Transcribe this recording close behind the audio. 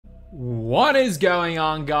What is going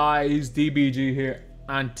on, guys? DBG here,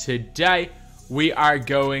 and today we are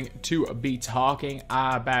going to be talking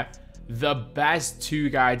about the best two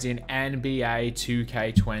guards in NBA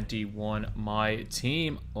 2K21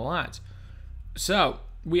 MyTEAM, lads. So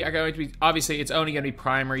we are going to be, obviously it's only going to be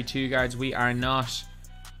primary two guards. We are not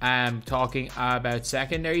talking about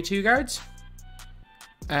secondary two guards.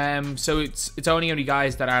 So it's only going to be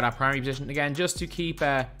guys that are at primary position, again, just to keep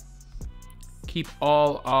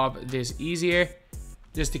all of this easier,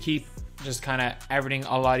 just to keep kind of everything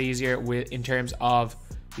a lot easier in terms of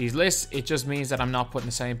these lists. It just means that I'm not putting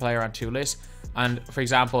the same player on two lists. And for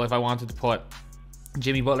example, if I wanted to put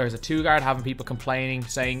Jimmy Butler as a two guard, having people complaining,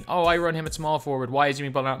 saying, oh, I run him at small forward, why is Jimmy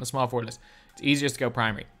Butler not on the small forward list? It's easier to go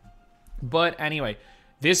primary. But anyway,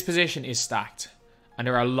 this position is stacked and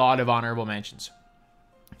there are a lot of honorable mentions.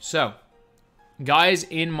 So guys,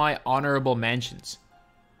 in my honorable mentions,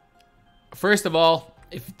 first of all,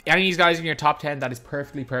 if any of these guys in your top 10, that is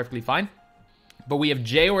perfectly fine. But we have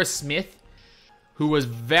J.R. Smith, who was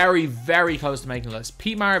very close to making the list.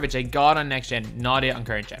 Pete Maravich, a god on next gen, not it on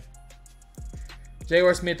current gen.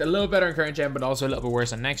 J.R. Smith, a little better on current gen, but also a little bit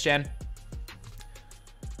worse on next gen.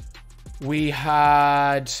 We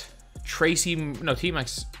had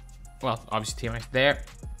T-Max, well, obviously T-Max there.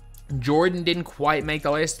 Jordan didn't quite make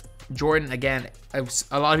the list. Jordan, again, a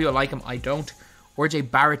lot of people like him, I don't.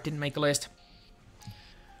 RJ Barrett didn't make the list.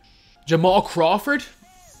 Jamal Crawford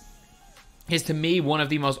is, to me, one of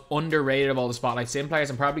the most underrated of all the Spotlight Sim players.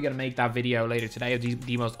 I'm probably going to make that video later today of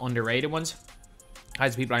the most underrated ones,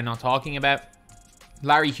 as people I'm not talking about.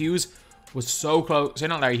 Larry Hughes was so close. So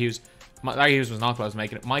not Larry Hughes. Larry Hughes was not close to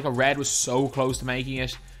making it. Michael Redd was so close to making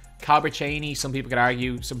it. Calbert Chaney, some people could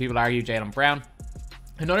argue. Some people argue Jaylen Brown.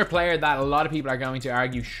 Another player that a lot of people are going to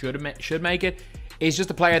argue should make it is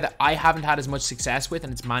just a player that I haven't had as much success with,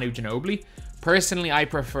 and it's Manu Ginobili. Personally, I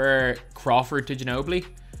prefer Crawford to Ginobili,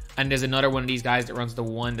 and there's another one of these guys that runs the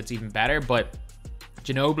one that's even better, but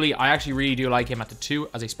Ginobili, I actually really do like him at the 2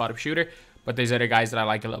 as a spot-up shooter, but there's other guys that I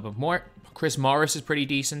like a little bit more. Chris Morris is pretty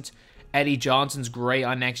decent. Eddie Johnson's great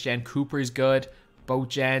on next gen. Cooper's good. Both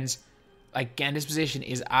gens. Like, again, this position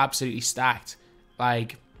is absolutely stacked.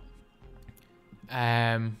 Like,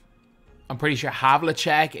 I'm pretty sure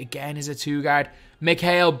Havlicek, again, is a two guard.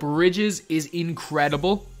 Mikal Bridges is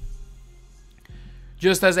incredible.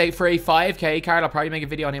 Just as for a 5K card, I'll probably make a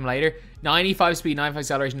video on him later. 95 speed, 95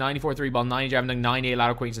 acceleration, 94 3 ball, 90 driving, 98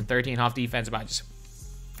 lateral quickness, and 13.5 defensive badges.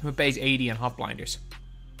 With base 80 and hot blinders.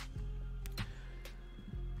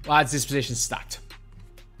 Lads, this position's stacked.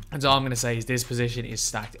 That's all I'm going to say, is this position is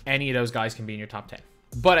stacked. Any of those guys can be in your top 10.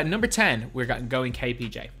 But at number 10, we're going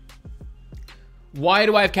KPJ. Why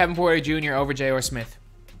do I have Kevin Porter Jr. over J.R. Smith?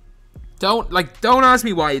 Don't ask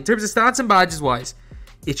me why. In terms of stats and badges wise,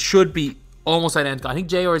 it should be almost identical. I think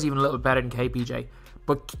J.R. is even a little bit better than KPJ.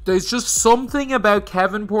 But there's just something about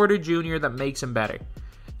Kevin Porter Jr. that makes him better.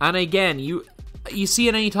 And again, you see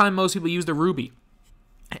it anytime most people use the Ruby.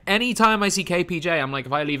 Anytime I see KPJ, I'm like,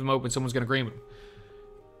 if I leave him open, someone's going to green him.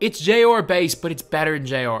 It's J.R. base, but it's better than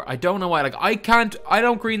J.R. I don't know why. Like, I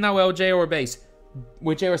don't green that well with J.R. base.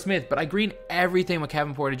 With J.R. Smith, but I green everything with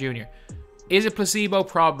Kevin Porter Jr. Is it placebo?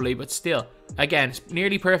 Probably, but still. Again,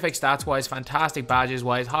 nearly perfect stats-wise, fantastic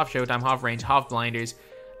badges-wise, half showtime, half range, half blinders.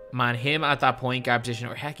 Man, him at that point guard position,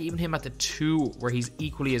 or heck, even him at the 2, where he's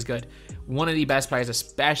equally as good. One of the best players,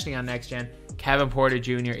 especially on next gen. Kevin Porter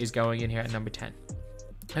Jr. is going in here at number 10.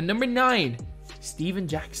 And number 9, Steven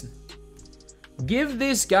Jackson. Give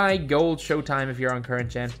this guy gold showtime if you're on current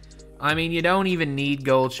gen. I mean, you don't even need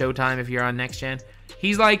gold showtime if you're on next gen.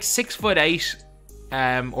 He's like 6'8",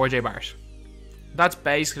 RJ Barrett. That's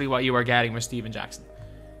basically what you are getting with Steven Jackson.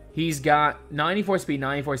 He's got 94 speed,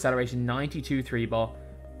 94 acceleration, 92 3 ball,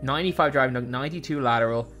 95 driving dunk, 92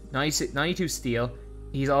 lateral, 92 steal.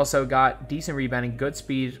 He's also got decent rebounding, good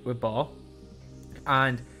speed with ball.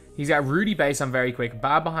 And he's got Rudy base on very quick,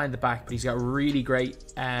 bad behind the back, but he's got really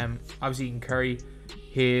great, obviously you can curry.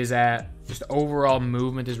 His just overall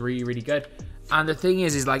movement is really good. And the thing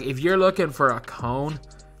is like, if you're looking for a cone,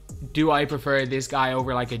 do I prefer this guy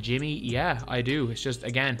over like a Jimmy? Yeah, I do. It's just,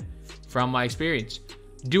 again, from my experience.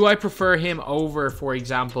 Do I prefer him over, for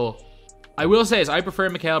example, I will say is I prefer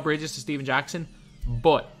Mikal Bridges to Steven Jackson,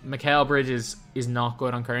 but Mikal Bridges is not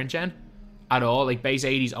good on current gen at all. Like, base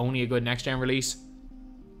 80 is only a good next gen release,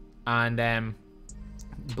 and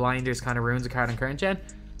blinders kind of ruins the card on current gen.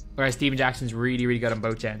 Whereas Steven Jackson's really good on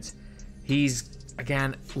both gens. He's,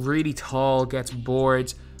 again, really tall, gets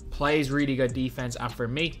boards, plays really good defense, and for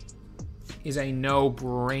me, is a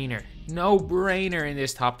no-brainer. No-brainer in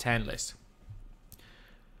this top 10 list.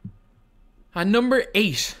 At number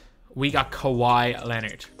 8, we got Kawhi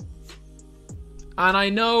Leonard. And I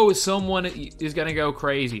know someone is going to go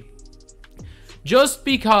crazy. Just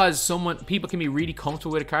because people can be really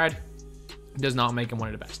comfortable with a card does not make him one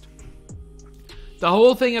of the best. The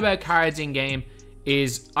whole thing about cards in game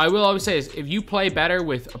is, I will always say this, if you play better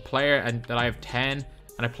with a player that I have 10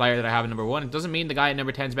 and a player that I have at number 1, it doesn't mean the guy at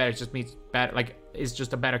number 10 is better. It just means better, like, it's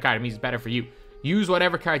just a better card. It means it's better for you. Use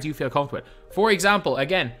whatever cards you feel comfortable with. For example,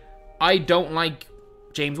 again, I don't like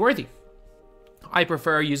James Worthy. I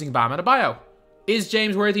prefer using Bam Adebayo. Is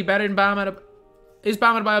James Worthy better than Bam Adebayo? Is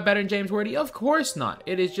Bam Adebayo better than James Worthy? Of course not.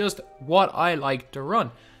 It is just what I like to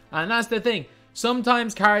run. And that's the thing.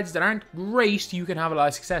 Sometimes cards that aren't great, you can have a lot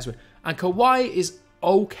of success with. And Kawhi is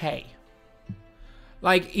okay.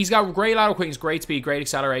 Like, he's got great lateral quickness, great speed, great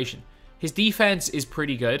acceleration. His defense is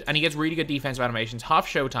pretty good, and he gets really good defensive animations. Half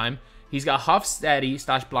showtime. He's got half steady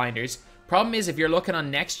 / blinders. Problem is, if you're looking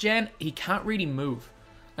on next gen, he can't really move.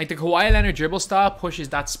 Like, the Kawhi Leonard dribble style pushes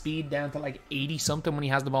that speed down to like 80 something when he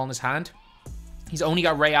has the ball in his hand. He's only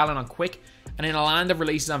got Ray Allen on quick, and in a land of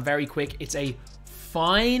releases on very quick, it's a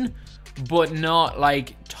fine but not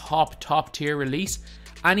like top tier release.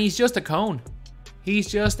 And he's just a cone.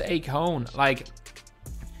 He's just a cone. Like,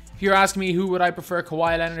 if you're asking me who would I prefer,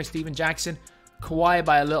 Kawhi Leonard or Steven Jackson, Kawhi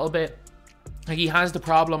by a little bit. Like, he has the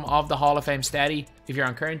problem of the Hall of Fame steady if you're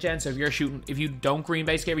on current gen. So if you don't green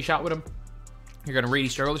base every shot with him, you're going to really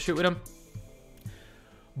struggle to shoot with him.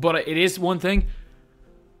 But it is one thing.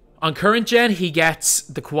 On current gen, he gets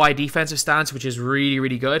the Kawhi defensive stance, which is really,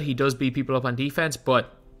 really good. He does beat people up on defense,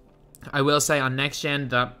 but I will say on next gen,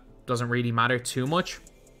 that doesn't really matter too much.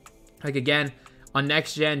 Like, again, on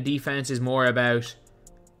next gen, defense is more about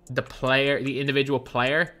the player, the individual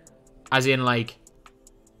player, as in like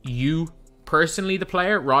you personally, the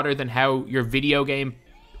player, rather than how your video game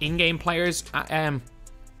in-game players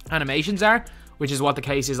animations are, which is what the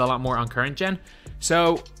case is a lot more on current gen.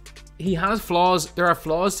 So he has flaws. There are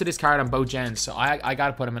flaws to this card on both gens, so I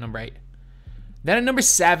gotta put him at number 8. Then at number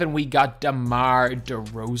 7, we got DeMar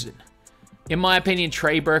DeRozan. In my opinion,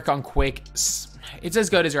 Trey Burke on quick, it's as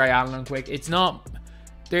good as Ray Allen on quick. It's not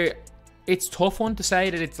there. It's a tough one to say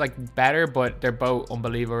that it's like better, but they're both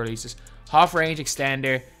unbelievable releases. Half range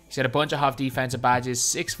extender. He's got a bunch of half defensive badges.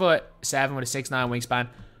 6'7" with a 6'9" wingspan.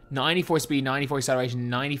 94 speed, 94 acceleration,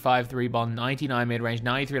 95 3-ball, 99 mid-range,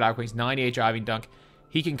 93 lateral quickness, 98 driving dunk.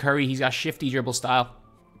 He can curry. He's got shifty dribble style.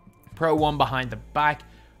 Pro 1 behind the back.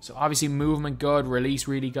 So obviously movement good, release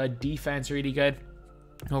really good, defense really good.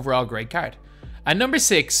 Overall great card. At number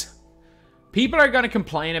 6, people are going to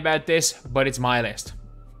complain about this, but it's my list.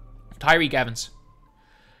 Tyreke Evans.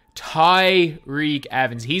 Tyreke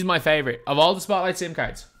Evans. He's my favorite. Of all the Spotlight Sim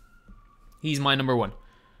cards, he's my number 1.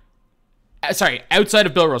 Sorry, outside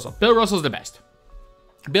of Bill Russell. Bill Russell's the best.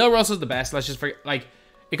 Bill Russell's the best. Let's just forget. Like,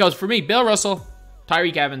 it goes for me, Bill Russell,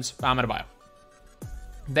 Tyreke Evans, Bam Adebayo.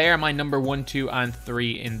 They are my number 1, 2, and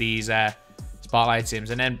 3 in these Spotlight Sims.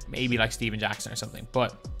 And then maybe like Steven Jackson or something.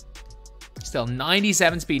 But still,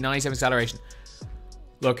 97 speed, 97 acceleration.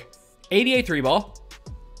 Look, 88 3-ball.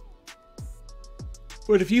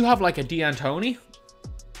 But if you have like a D'Antoni,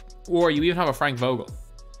 or you even have a Frank Vogel,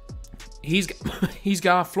 he's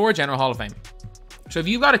got floor general Hall of Fame. So if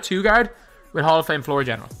you've got a 2-guard with Hall of Fame floor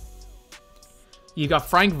general, you've got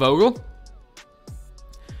Frank Vogel,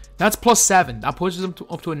 that's +7. That pushes him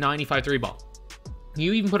up to a 95 3-ball.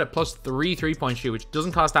 You even put a +3 3-point shoot, which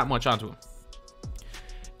doesn't cost that much onto him.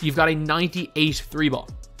 You've got a 98 3-ball.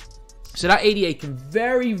 So that 88 can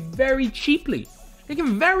very, very cheaply, it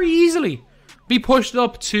can very easily be pushed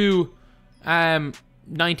up to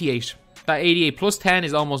 98. That 88 +10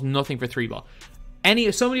 is almost nothing for 3-ball. Some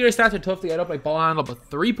of the other stats are tough to get up, like ball handle, but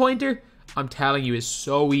 3-pointer, I'm telling you, is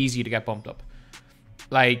so easy to get bumped up.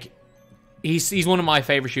 Like, he's one of my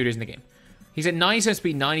favorite shooters in the game. He's at 97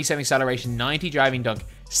 speed, 97 acceleration, 90 driving dunk,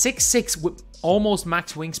 6'6" with almost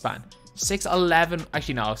max wingspan. 6'11",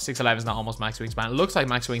 actually no, 6'11" is not almost max wingspan. It looks like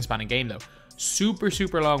max wingspan in game though. Super,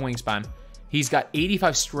 super long wingspan. He's got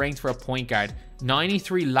 85 strength for a point guard,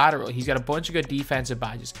 93 lateral. He's got a bunch of good defensive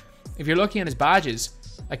badges. If you're looking at his badges,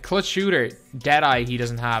 a clutch shooter, Deadeye, he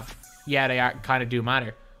doesn't have. Yeah, they kind of do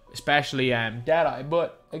matter, especially Deadeye.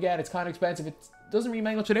 But again, it's kind of expensive. It doesn't really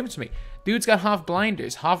make much of a difference to me. Dude's got half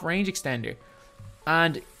blinders, half range extender,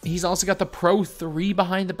 and he's also got the Pro 3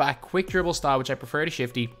 behind the back, quick dribble style, which I prefer to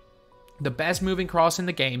shifty. The best moving cross in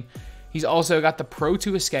the game. He's also got the Pro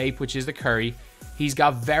 2 escape, which is the curry. He's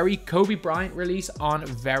got very Kobe Bryant release on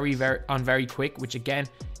very quick, which again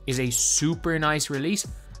is a super nice release.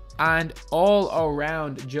 And all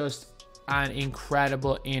around, just an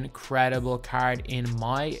incredible, incredible card in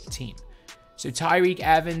my team. So Tyreke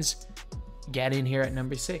Evans, get in here at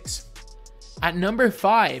number 6. At number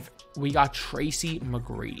 5, we got Tracy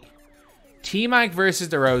McGrady. T-Mac versus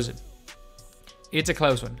DeRozan. It's a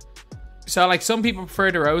close one. So, like, some people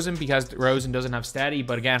prefer DeRozan because DeRozan doesn't have steady.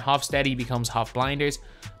 But again, half steady becomes half blinders.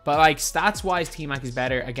 But, like, stats-wise, T-Mac is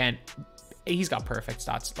better. Again, he's got perfect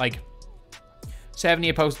stats. Like,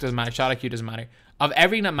 70 post doesn't matter. Shot IQ doesn't matter. Of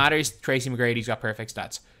everything that matters, Tracy McGrady's got perfect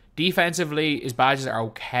stats. Defensively, his badges are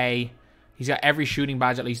okay. He's got every shooting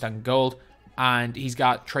badge at least on gold. And he's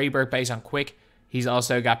got Trey Burke based on quick. He's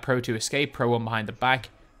also got Pro 2 escape, Pro 1 behind the back.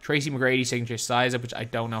 Tracy McGrady signature size up, which I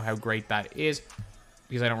don't know how great that is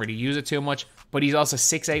because I don't really use it too much. But he's also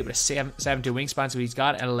 6'8 with a 7'2 wingspan, so he's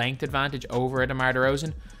got a length advantage over DeMar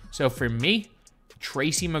DeRozan. So for me,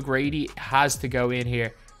 Tracy McGrady has to go in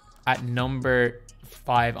here at number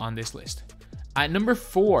 5 on this list. At number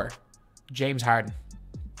 4, James Harden.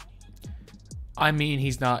 I mean,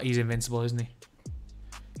 he's invincible, isn't he?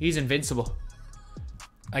 He's invincible.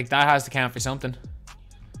 Like, that has to count for something.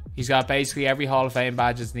 He's got basically every Hall of Fame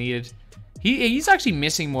badge that's needed. He's actually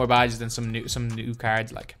missing more badges than some new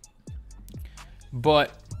cards, like.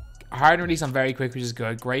 But Harden release on very quick, which is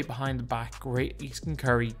good. Great behind the back. Great. He can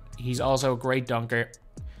curry. He's also a great dunker.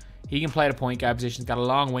 He can play the point guard position. He's got a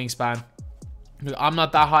long wingspan. I'm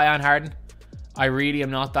not that high on Harden. I really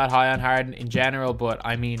am not that high on Harden in general, but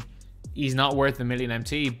I mean, he's not worth a million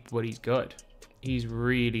MT, but he's good. He's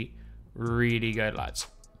really, really good, lads.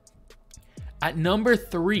 At number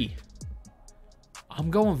 3,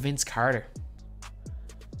 I'm going Vince Carter.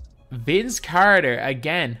 Vince Carter,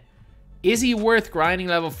 again, is he worth grinding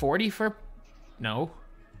level 40 for? No.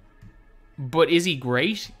 But is he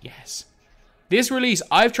great? Yes. This release,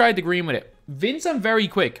 I've tried to green with it. Vince on very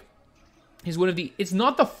quick is one of the, it's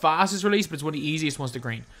not the fastest release, but it's one of the easiest ones to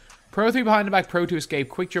green. Pro 3 behind the back, Pro 2 escape,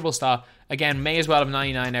 quick dribble style. Again, may as well have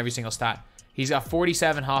 99 every single stat. He's got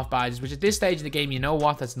 47 half badges, which at this stage of the game, you know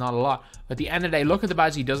what? That's not a lot. But at the end of the day, look at the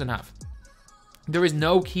badge he doesn't have. There is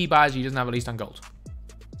no key badge he doesn't have at least on gold.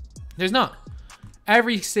 There's not.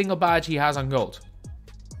 Every single badge he has on gold.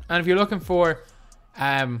 And if you're looking for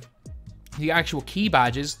the actual key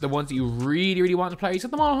badges, the ones that you really, really want to play, he's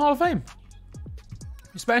got them all in Hall of Fame.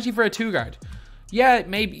 Especially for a 2-guard. Yeah,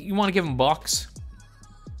 maybe you want to give him box,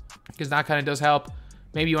 because that kind of does help.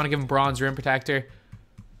 Maybe you want to give him bronze rim protector.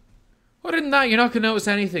 Other than that, you're not going to notice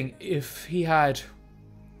anything if he had...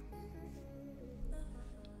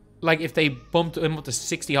 Like, if they bumped him up to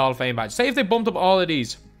 60 Hall of Fame badges. Say if they bumped up all of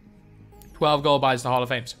these 12 gold badges to Hall of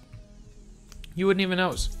Fames. You wouldn't even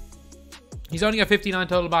notice. He's only got 59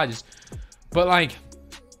 total badges. But, like,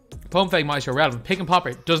 pump fake might show relevant. Pick and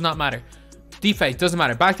popper does not matter. Deep fake doesn't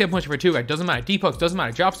matter. Back down puncher for 2-guard doesn't matter. Deep hooks doesn't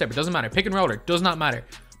matter. Drop stepper doesn't matter. Pick and roller does not matter.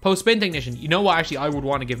 Post spin technician. You know what? Actually, I would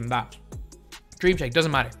want to give him that. Dream shake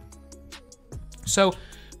doesn't matter. So,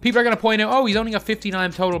 people are going to point out, oh, he's only got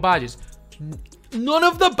 59 total badges. None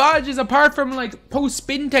of the badges, apart from, like,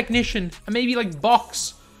 post-spin technician and maybe, like,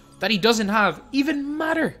 box that he doesn't have, even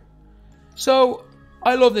matter. So,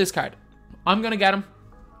 I love this card. I'm going to get him.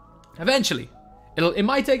 Eventually. It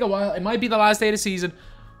might take a while. It might be the last day of the season.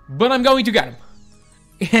 But I'm going to get him.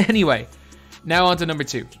 Anyway, now on to number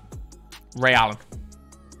 2. Ray Allen.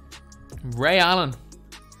 Ray Allen.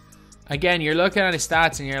 Again, you're looking at his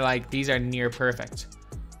stats and you're like, these are near perfect.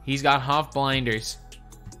 He's got half blinders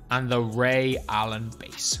and the Ray Allen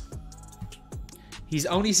base. He's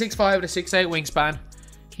only 6'5" with a 6'8" wingspan.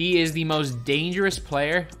 He is the most dangerous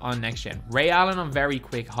player on next gen. Ray Allen on very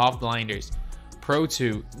quick, half blinders. Pro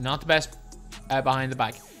 2, not the best behind the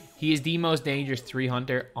back. He is the most dangerous 3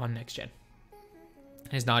 hunter on next gen.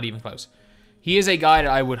 It's not even close. He is a guy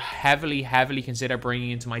that I would heavily consider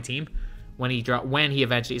bringing into my team. When he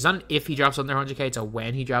eventually, it's not if he drops under 100k, it's a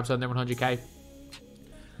when he drops under 100k.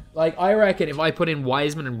 Like, I reckon if I put in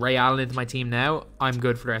Wiseman and Ray Allen into my team now, I'm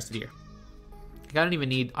good for the rest of the year. Like, I don't even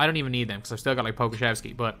need them because I've still got like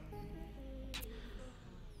Pokashevsky, but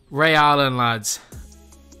Ray Allen, lads,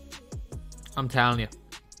 I'm telling you,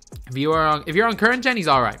 if you're on current gen, he's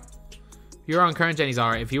all right. If you're on current gen, he's all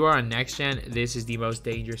right. If you are on next gen, this is the most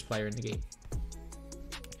dangerous player in the game.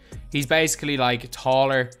 He's basically like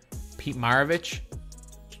taller Pete Maravich,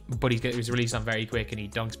 but he's released on very quick and he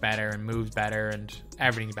dunks better and moves better and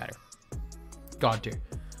everything's better. God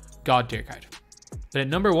tier card. But at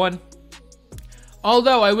number 1,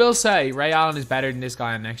 although I will say Ray Allen is better than this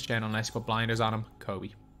guy on next gen unless you put blinders on him, Kobe.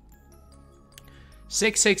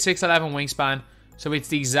 6'6", 6'11" wingspan, so it's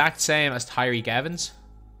the exact same as Tyreek Evans.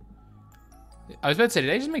 I was about to say, did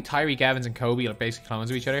they just make Tyreek Evans and Kobe like basically clones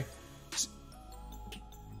of each other?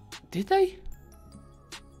 Did they?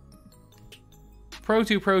 Pro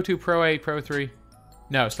 2, Pro 2, Pro 8, Pro 3.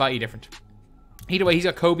 No, slightly different. Either way, he's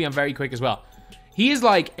got Kobe on very quick as well. He is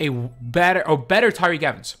like a better Tyreek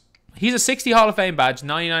Evans. He's a 60 Hall of Fame badge,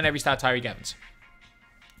 99 every stat Tyreek Evans.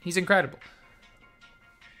 He's incredible.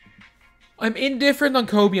 I'm indifferent on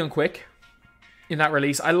Kobe on quick in that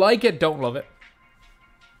release. I like it, don't love it.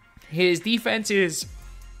 His defense is...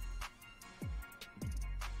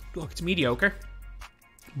 Look, it's mediocre.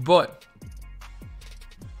 But...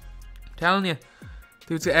 I'm telling you,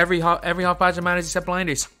 dude's got every half badge of managed except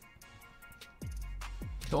blinders.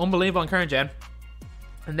 So unbelievable on current gen.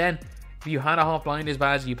 And then, if you had a half blinders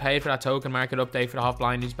badge, you paid for that token market update for the half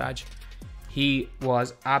blinders badge. He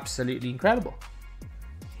was absolutely incredible.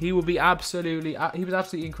 He was absolutely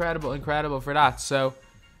incredible for that. So,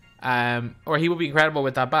 or he will be incredible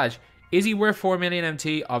with that badge. Is he worth 4 million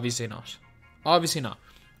MT? Obviously not. Obviously not.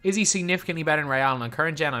 Is he significantly better than Ray Allen on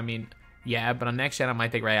current gen? I mean, yeah, but on next gen, I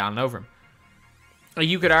might take Ray Allen over him.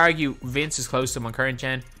 You could argue Vince is close to him on current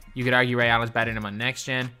gen. You could argue Ray Allen's better than him on next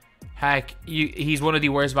gen. Heck, he's one of the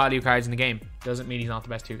worst value cards in the game. Doesn't mean he's not the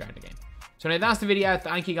best 2 guard in the game. So anyway, that's the video.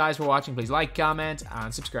 Thank you guys for watching. Please like, comment,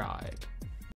 and subscribe.